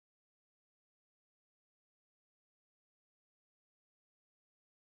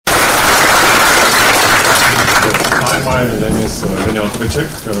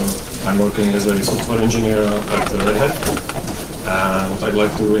Usbguard. I'm working as a software engineer at Red Hat, and I'd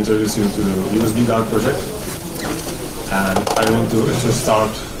like to introduce you to the Usbguard project. And I want to actually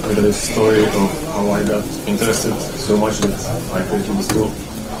start with the story of how I got interested so much that I created this tool.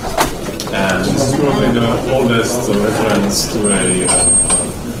 And this is probably the oldest reference to a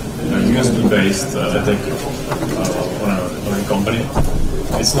USB-based attack on a company.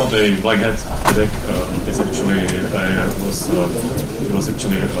 It's not a black hat attack. It's actually it was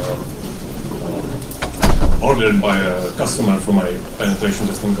actually ordered by a customer from a penetration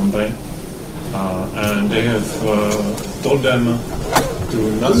testing company, and they have told them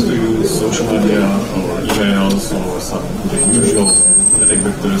not to use social media or emails or some of the usual attack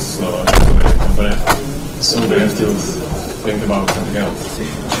vectors to the company. So they have to think about something else,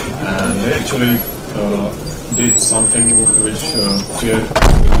 and they actually did something which 3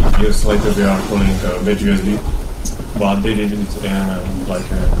 years later we are calling bad USB, but they did it in a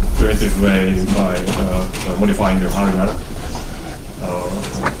primitive way by modifying the hardware.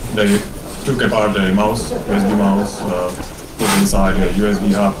 They took apart a mouse, USB mouse, put inside a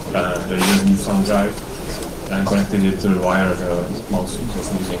USB hub and a USB thumb drive, and connected it to the wire the mouse was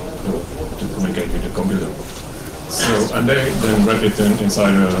using to communicate with the computer. So, and they then wrapped it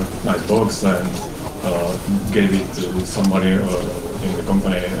inside a nice box and gave it to somebody in the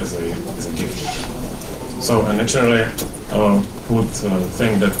company as a gift. So, and naturally, who would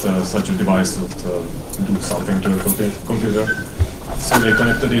think that such a device would do something to a computer? So they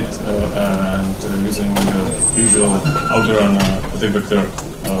connected it, and using the usual outrun attack vector,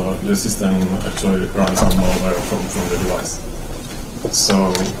 the system actually runs some malware from the device.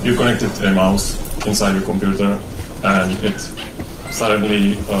 So you connected a mouse inside your computer, and it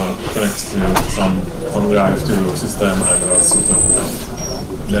suddenly connects to some hard drive to the system and runs software.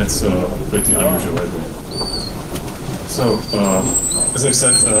 That's pretty unusual. So, as I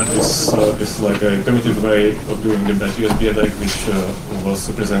said, this is like a primitive way of doing the bad USB attack, which was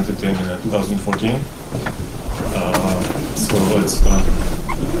presented in 2014. So let's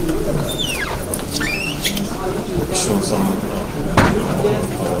show some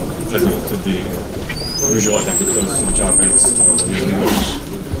the usual attack vectors which are based on USB.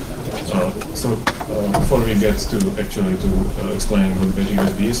 So before we get to actually explain what bad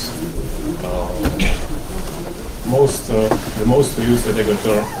USB is, the most used attack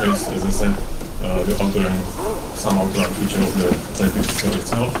vector is, as I said, some outrun feature of the attack vector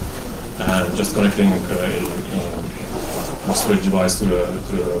itself, and just connecting a storage device to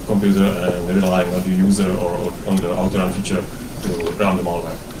the computer and relying on the user or on the outrun feature to run the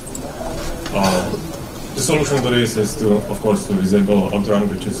malware. The solution to this is of course, to disable outrun,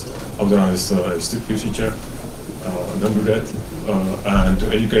 which is a stupid feature. Don't do that, and to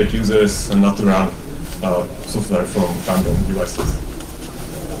educate users not to run software from random devices.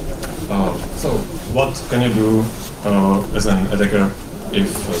 So, what can you do as an attacker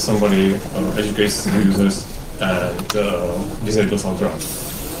if somebody educates the users and disables outrun?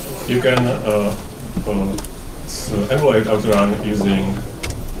 You can emulate outrun using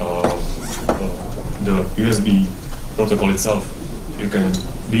the USB protocol itself. You can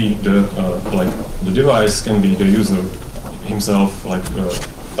be the device can be the user himself,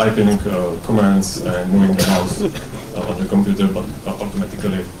 typing commands and moving the mouse on the computer, but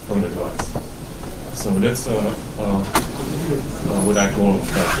automatically from the device. So that's what I call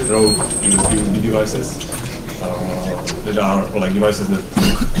rogue USB devices. That are devices that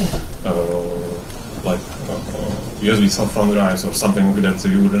USB thumb drives or something that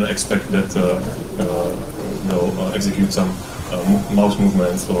you wouldn't expect that they'll execute some mouse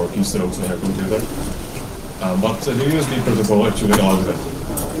movements or keystrokes on your computer. But the USB protocol actually allows that.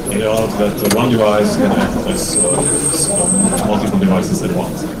 It allows that one device can act as multiple devices at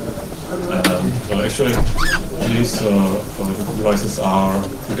once. Actually, these devices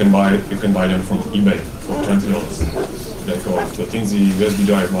you can buy them from eBay for $20. They're called the Tinsy USB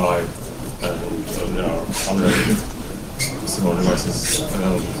Drive-by, and there are other small devices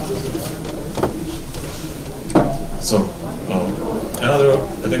available. So another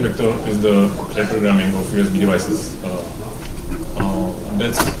attack vector is the reprogramming of USB devices.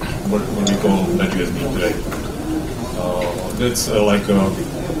 That's what we call bad USB today. That's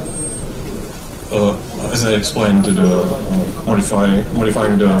as I explained,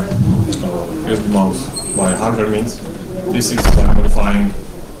 modifying the USB mouse by hardware means. This is by modifying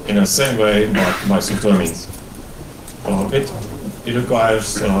in the same way, but by software means. It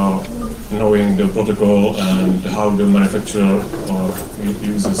requires knowing the protocol and how the manufacturer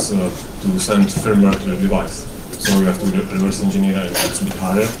uses to send firmware to the device. So you have to reverse engineer, and it's a bit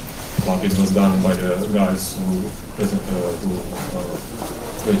harder. but it was done by the guys who created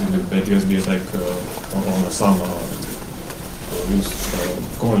the bad USB attack on some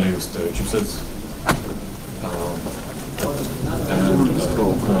commonly used chipsets.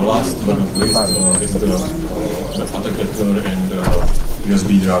 And last but not least is the attack vector in the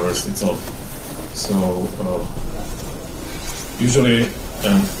USB drivers itself. So usually,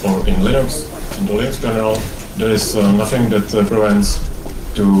 or in Linux, in the Linux kernel, there is nothing that prevents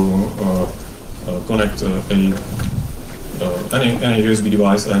to connect any USB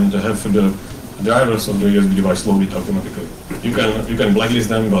device and have the drivers of the USB device loaded automatically. You can blacklist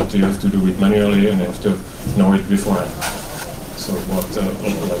them, but you have to do it manually and you have to know it beforehand. So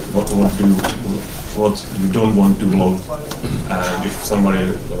what you don't want to load, and if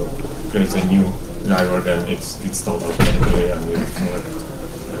somebody creates a new driver, then it's installed automatically, and you have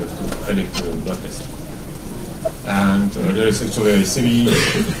to add it to the blacklist. And there is actually a CV,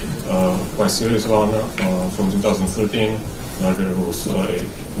 quite serious one, from 2013, where there was a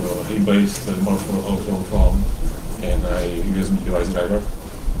heap-based buffer auto from a USB device driver.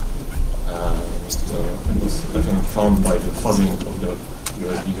 It was definitely found by the fuzzing of the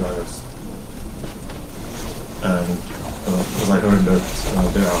USB drivers. And as I heard that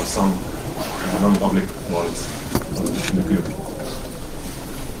there are some non-public ones in the queue.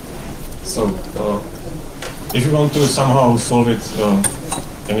 So if you want to somehow solve it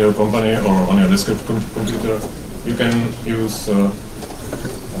in your company or on your desktop computer, you can use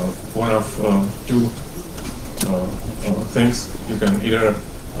one of two things. You can either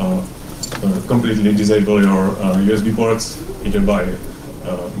completely disable your USB ports, either by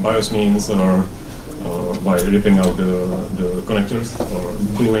BIOS means or by ripping out the connectors or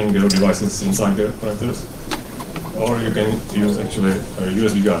gluing your devices inside the connectors, or you can use actually a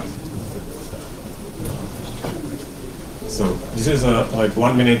Usbguard. So this is like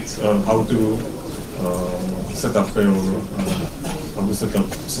 1 minute how to set up your set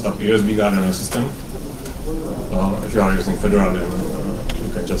up Usbguard in a system. If you are using Fedora, then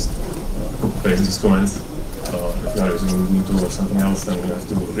you can just paste these commands. If you are using Ubuntu or something else, then you have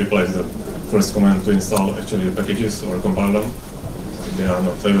to replace the first command to install actually the packages or compile them if they are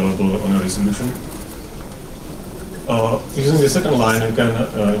not available on your distribution. Using the second line, you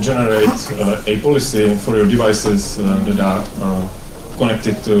can generate a policy for your devices that are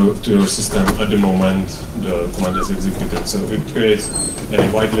connected to your system at the moment the command is executed. So it creates a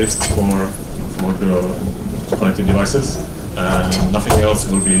whitelist for the connected devices, and nothing else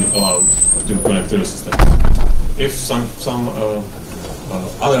will be allowed to connect to your system. If some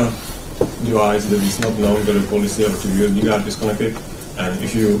other device that is not known to the policy or to Usbguard is connected, and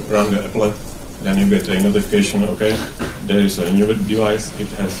if you run the applet, then you get a notification, okay, there is a new device, it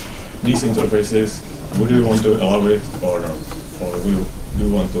has these interfaces, would you want to allow it or not? Or do you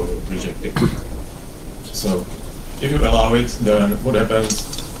want to reject it? So if you allow it, then what happens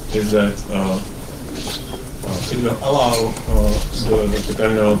is that it will allow the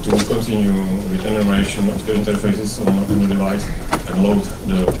kernel to continue with enumeration of the interfaces on the device and load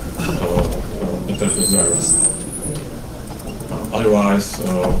the interface drivers. Otherwise,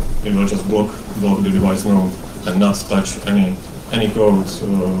 it will just block the device node and not touch any code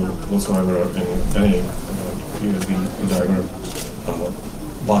whatsoever in any USB driver,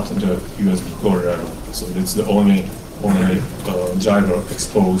 but the USB core driver. So it's the only driver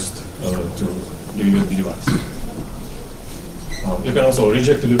exposed to the USB device. You can also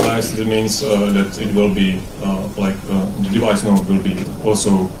reject the device. That means that it will be the device node will be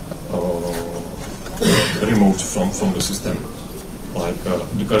also removed from the system. Like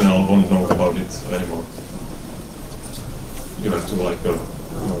the kernel won't know about it anymore. You have to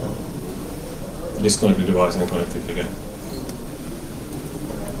disconnect the device and connect it again.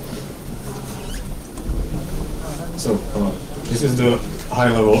 So this is the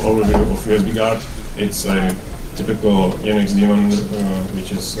high-level overview of Usbguard. It's a typical Unix daemon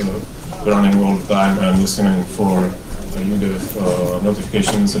which is running all the time and listening for UDEF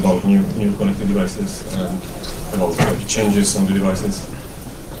notifications about new connected devices and about changes on the devices.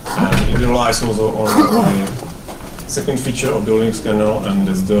 And it relies also on a second feature of the Linux kernel, and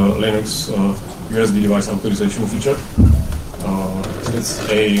that's the Linux USB device authorization feature. It's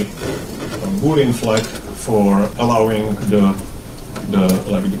a Boolean flag for allowing the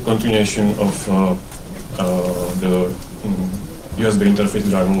continuation of the USB interface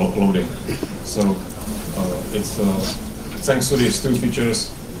driver loading. So it's thanks to these two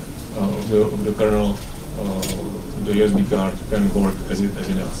features of the kernel, the Usbguard can work as it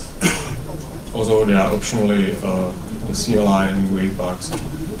does. Also, there are optionally the CLI and GUI parts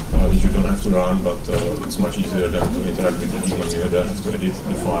which you don't have to run, but it's much easier than to interact with the human. You don't have to edit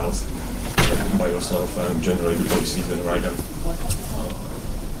the files by yourself and generate the policies and write them.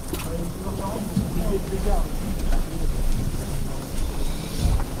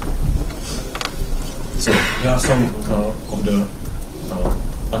 So there are some of the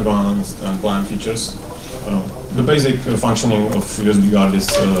advanced and planned features. The basic functioning of Usbguard is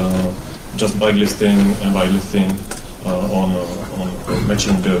just blacklisting and whitelisting on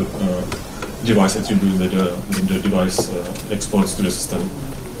matching the device attribute that the device exports to the system.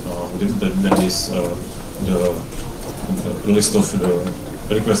 That is the list of the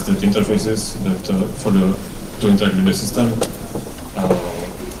requested interfaces that to interact with the system,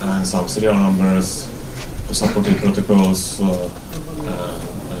 and some serial numbers, supported protocols,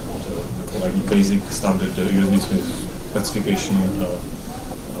 like basic stuff that the USB specification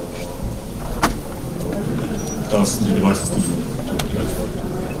tells the devices to do.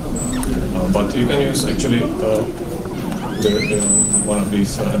 But you can use actually one of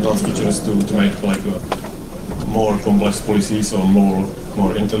these advanced features to make like more complex policies or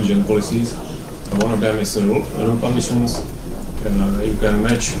more intelligent policies. One of them is rule conditions. You can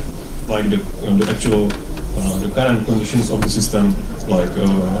match like the actual the current conditions of the system, like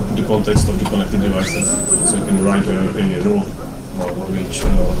the context of the connected devices. So you can write a rule which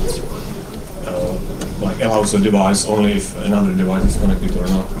like allows a device only if another device is connected or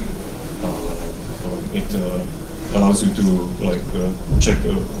not. It allows you to like check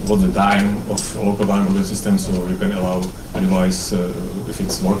what the time of local time of the system, so you can allow a device if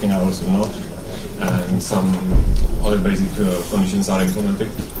it's working hours or not, and some other basic conditions are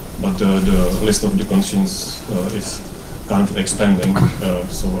implemented. But the list of the conditions is currently expanding,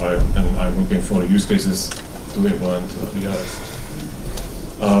 so I'm looking for use cases to implement the others.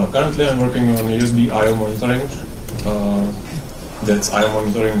 Currently, I'm working on USB I/O monitoring. That's I/O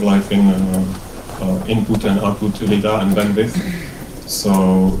monitoring like in input and output data and bandwidth.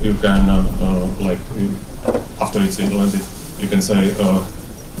 So you can, after it's implemented, you can say,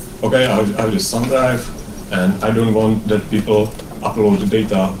 okay, I have this thumb drive, and I don't want that people upload the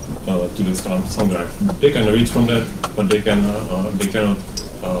data to this thumb drive. They can read from that, but they cannot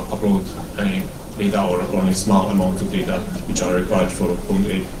upload any data or only small amounts of data which are required for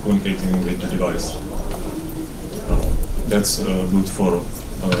communicating with the device. That's good for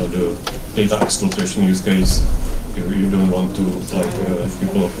the data exploitation use case. You don't want to have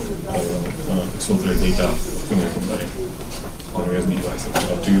people exploit data from your company on USB devices.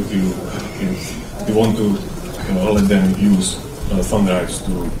 But you want to let them use thumb drives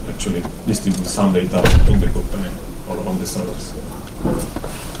to actually distribute some data in the company or on the servers.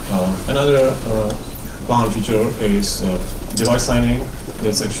 Another planned feature is device signing.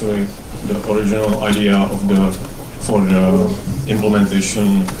 That's actually the original idea for the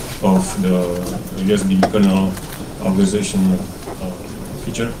implementation of the USB kernel authorization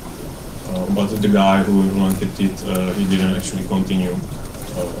feature. But the guy who implemented it, he didn't actually continue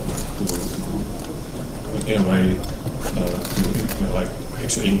to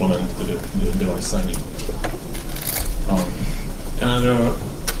actually implement the device signing. Another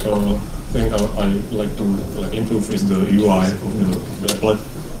thing I like to improve is the UI of the applet.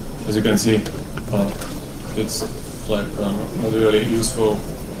 As you can see, it's not really useful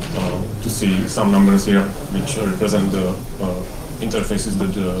to see some numbers here which represent the interfaces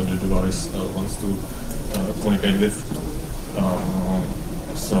that the device wants to communicate with.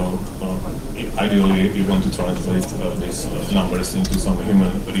 So ideally, you want to translate these numbers into some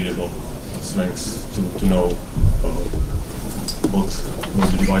human-readable strings to know what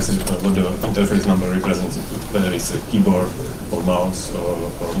the device is, what the interface number represents, whether it's a keyboard or mouse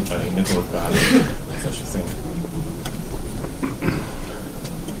or a network pad, such a thing.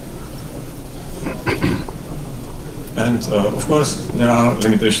 And of course, there are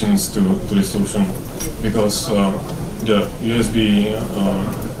limitations to this solution because the USB,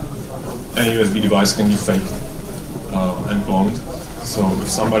 any USB device can be faked and cloned. So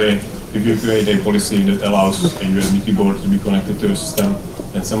if you create a policy that allows a USB keyboard to be connected to a system,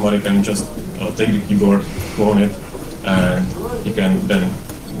 then somebody can just take the keyboard, clone it, and he can then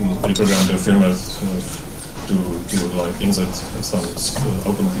reprogram the firmware to insert some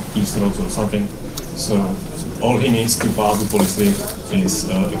automatic keystrokes or something. So all he needs to pass the policy is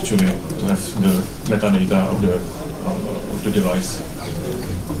actually to have the metadata of the device,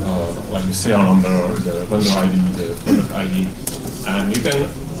 like the serial number, the vendor ID, the product ID, and you can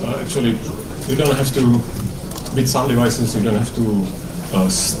you don't have to, with some devices, you don't have to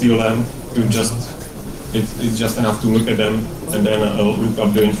steal them. It's just enough to look at them and then look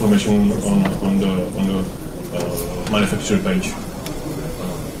up the information on the manufacturer page.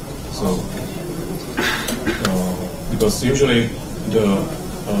 So because usually the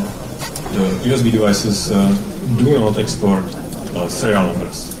USB devices do not export serial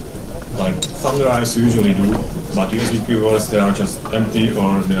numbers. Like thumb drives usually do, but USB keyboards, they are just empty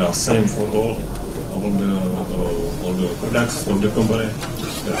or they are same for all the products of the company.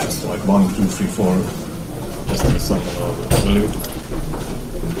 They're just like 1, 2, 3, 4, just some value.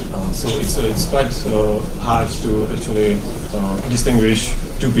 So it's quite hard to actually distinguish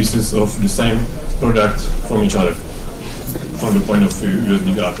two pieces of the same product from each other, from the point of view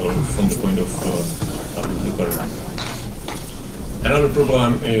Usbguard or from the point of the kernel. Another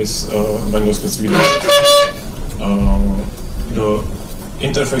problem is vendor specific. The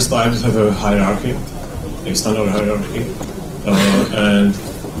interface types have a hierarchy, a standard hierarchy, and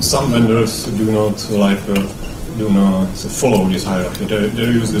some vendors do not follow this hierarchy. They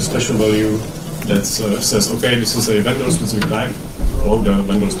use the special value that says, okay, this is a vendor specific type or the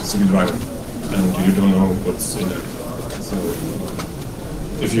vendor specific driver, and you don't know what's in there. So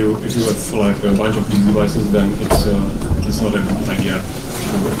if you have like a bunch of these devices, then it's not a good idea to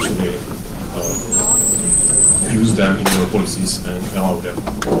actually use them in your policies and allow them,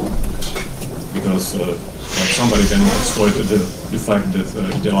 because somebody can exploit the fact that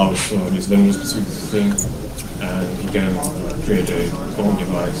it allows this vendor specific thing, and he can create a own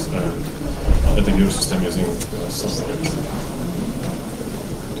device and attack your system using something else.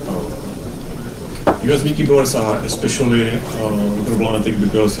 USB keyboards are especially problematic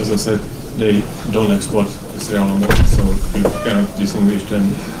because, as I said, they don't export the serial number, so you cannot distinguish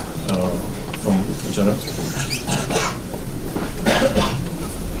them from each other.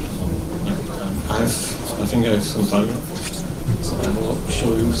 I think I have some time, so I will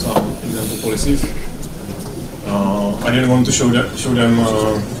show you some example policies. I didn't want to show them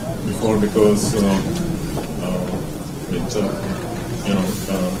before because it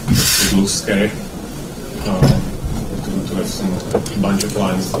looks scary. To have some bunch of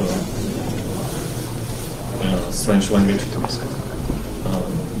lines in a strange language.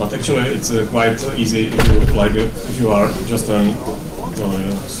 But actually, it's quite easy if you are just a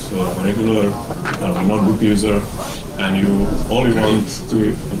regular notebook user and you only want to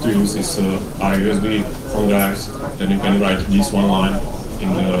use this USB thumb drives. Then you can write this one line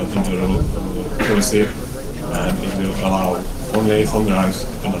in the policy, and it will allow only thumb drives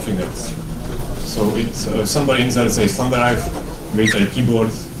and nothing else. So it's somebody inserts a thumb drive with a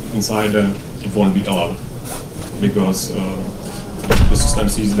keyboard inside, and it won't be allowed because the system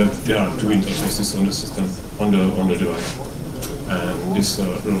sees that there are two interfaces on the system on the device, and this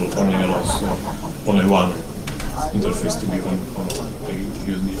rule only allows only one interface to be on a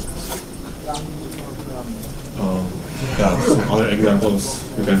USB. There are some other examples.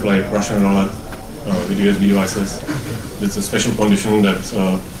 You can play Russian roulette with USB devices. It's a special condition that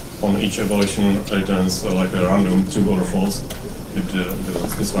on each evaluation returns like a random true or false with the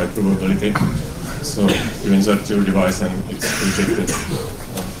specified probability. So you insert your device and it's rejected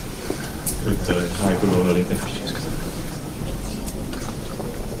with a high probability.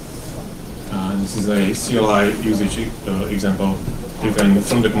 This is a CLI usage example. You can,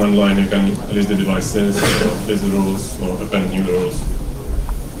 from the command line, you can list the devices, list the rules, or append new rules.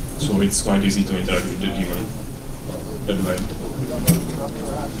 So it's quite easy to interact with the daemon that way.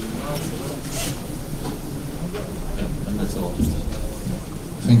 And that's all.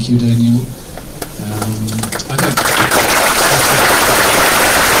 Thank you, Daniel.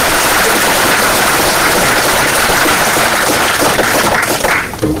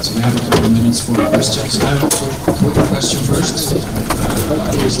 So we have a couple of minutes for questions. I have a quick question first.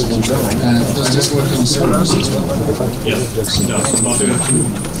 Does this work on servers as well? Yes, it does. But you have to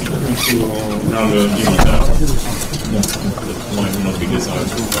run the daemon there. That might not be desired.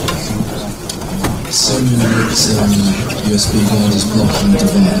 Assuming that Usbguard is blocking the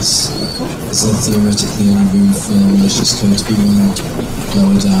device, is there theoretically any room for malicious code to be run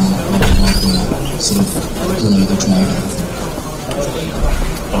lower down on the hardware, sort of below the driver?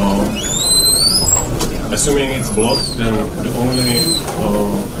 Assuming it's blocked, then the only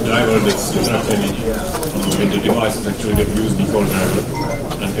driver that's interacting with the device is actually the USB core driver.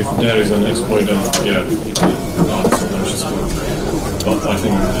 And if there is an exploit, then yeah, it will not so malicious code. But I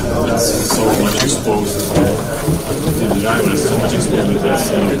think it's so much exposed, the driver is so much exposed that it's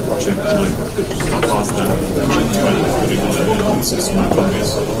checked like how fast and it's not obvious.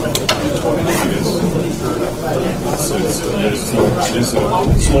 So there's a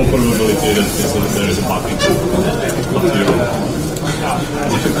small probability that there is a bug, not zero. So, you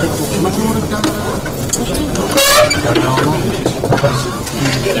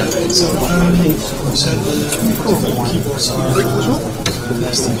said keyboards are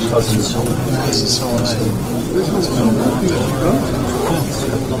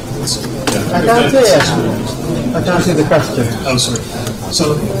I can't see the question. Oh, sorry.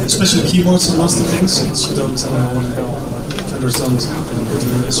 So, especially keyboards and master things, since you don't vendors don't put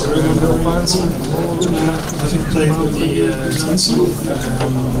a serial number on it. Having played with the console, you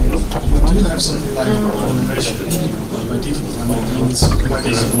do have something like automation by default. I mean, it's quite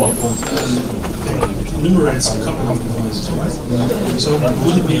easy to walk on. It enumerates a couple of devices, right? So,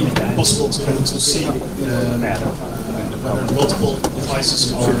 would it be possible to see whether multiple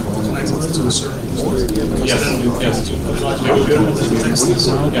devices are connected to a certain port? Yes, yes.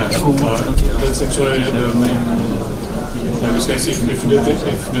 That's actually the main use case. If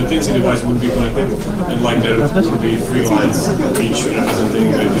the Tinsy device would be connected, and like there would be 3 lines, each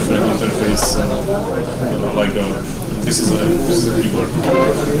representing a different interface, like this is a keyboard, and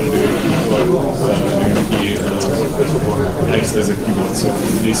the keyboard acts as a keyboard, so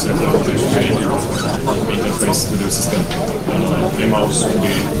this represents the interface to the system. The mouse would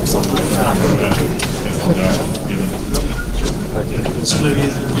be something So maybe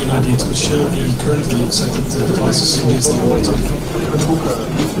it would be an idea to show the currently accepted devices against the water.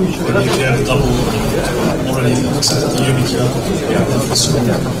 Maybe if you have a double already accepted the YubiKey.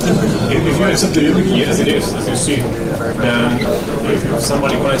 If you accept the YubiKey as it is, as you see, then if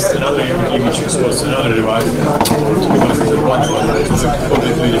somebody connects another YubiKey which exposes another device, or two devices at once, it's a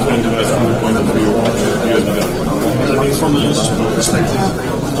completely different device from the point of view of the USB. But I mean, from the user's perspective,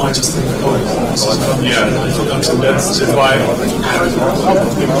 I just think, yeah, that's why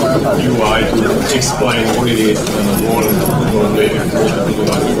UI to explain what it is and more later.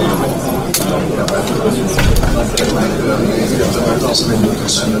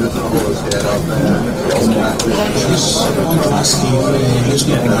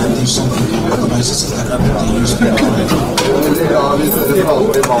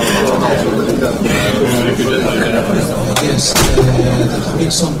 Yes, there can be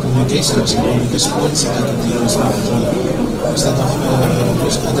some communications because points that can be used instead of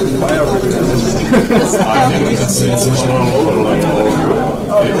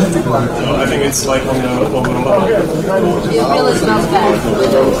I think it's like on the overall. It really smells bad.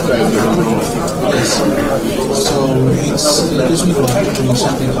 yes. So it's gives me like doing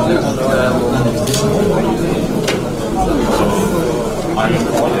something like that. I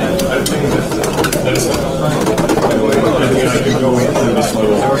think that there's I think I can go into this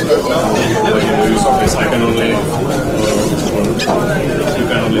level. Like in the use of this, I can only you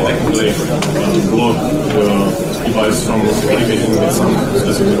can only technically block the device from communicating with some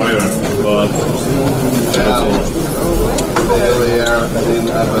specific driver, but that's all.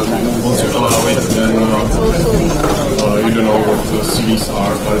 Once you allow it, then you don't know what the CDs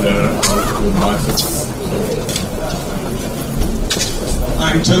are there to devices.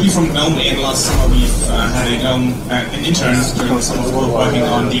 I'm Toby from GNOME, and last summer we've had an intern during the summer working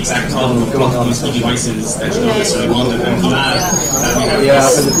on the exact problem of blocking USB devices that you don't necessarily want, and I'm glad that we have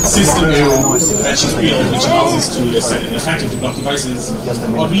this system now that she's built which allows us to effectively block devices.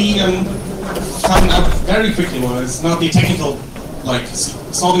 What we found out very quickly was not the technical, like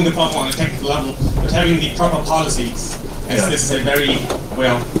solving the problem on a technical level, but having the proper policies, as this is a very,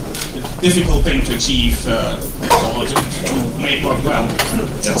 well, difficult thing to achieve or to make work well.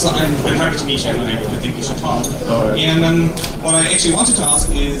 So I'm happy to meet you, and I think we should talk. And what I actually wanted to ask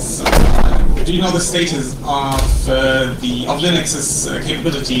is, do you know the status of Linux's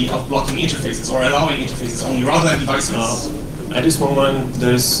capability of blocking interfaces or allowing interfaces only rather than devices? At this moment,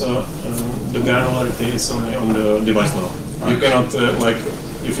 there's the granularity is only on the device level. You cannot like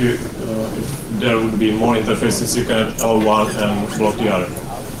if there would be more interfaces, you cannot allow one and block the other.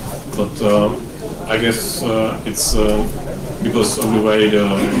 But I guess it's because of the way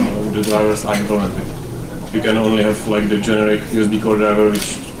the drivers are implemented. You can only have like the generic USB core driver,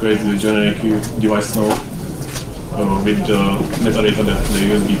 which creates the generic device node with the metadata that the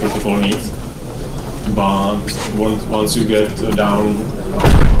USB protocol needs. But once you get down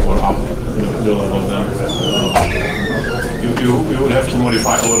or up the level, then you would have to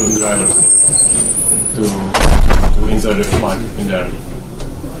modify all of the drivers to insert the flag in there.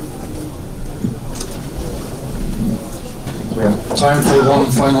 Time for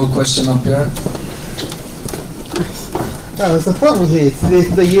one final question up here. Well, the problem is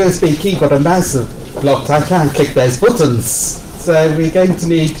the USB keyboard and mouse are blocked. I can't click those buttons. So we're going to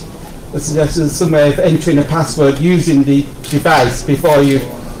need a suggestion of some way of entering a password using the device before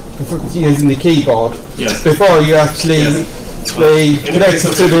using the keyboard. Yes. Before you actually be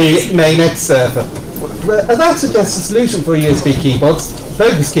connected to the mainnet server. But that suggests a solution for USB keyboards.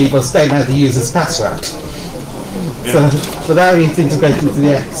 Bogus keyboards don't have the user's password. Yeah. So that is integrated into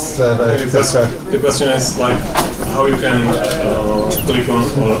the X server, etc. The question is like how you can click on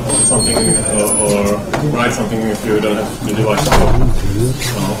something or write something if you don't have the device or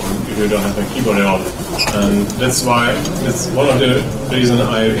if you don't have a keyboard at all. And that's why that's one of the reasons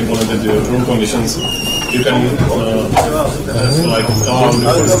I implemented the room conditions. You can like allow the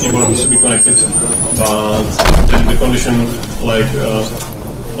first keyboard to be connected, but then the condition like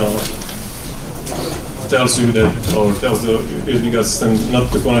tells you that, or tells the USB system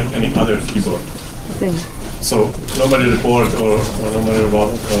not to connect any other keyboard. So no matter the port or no matter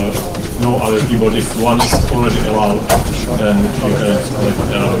what, no other keyboard. If one is already allowed, then you can connect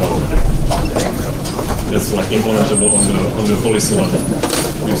another one. That's like implementable on the policy level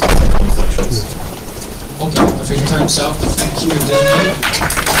using instructions. Okay, I think time's up. Thank you,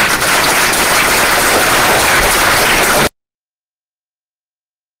 Daniel.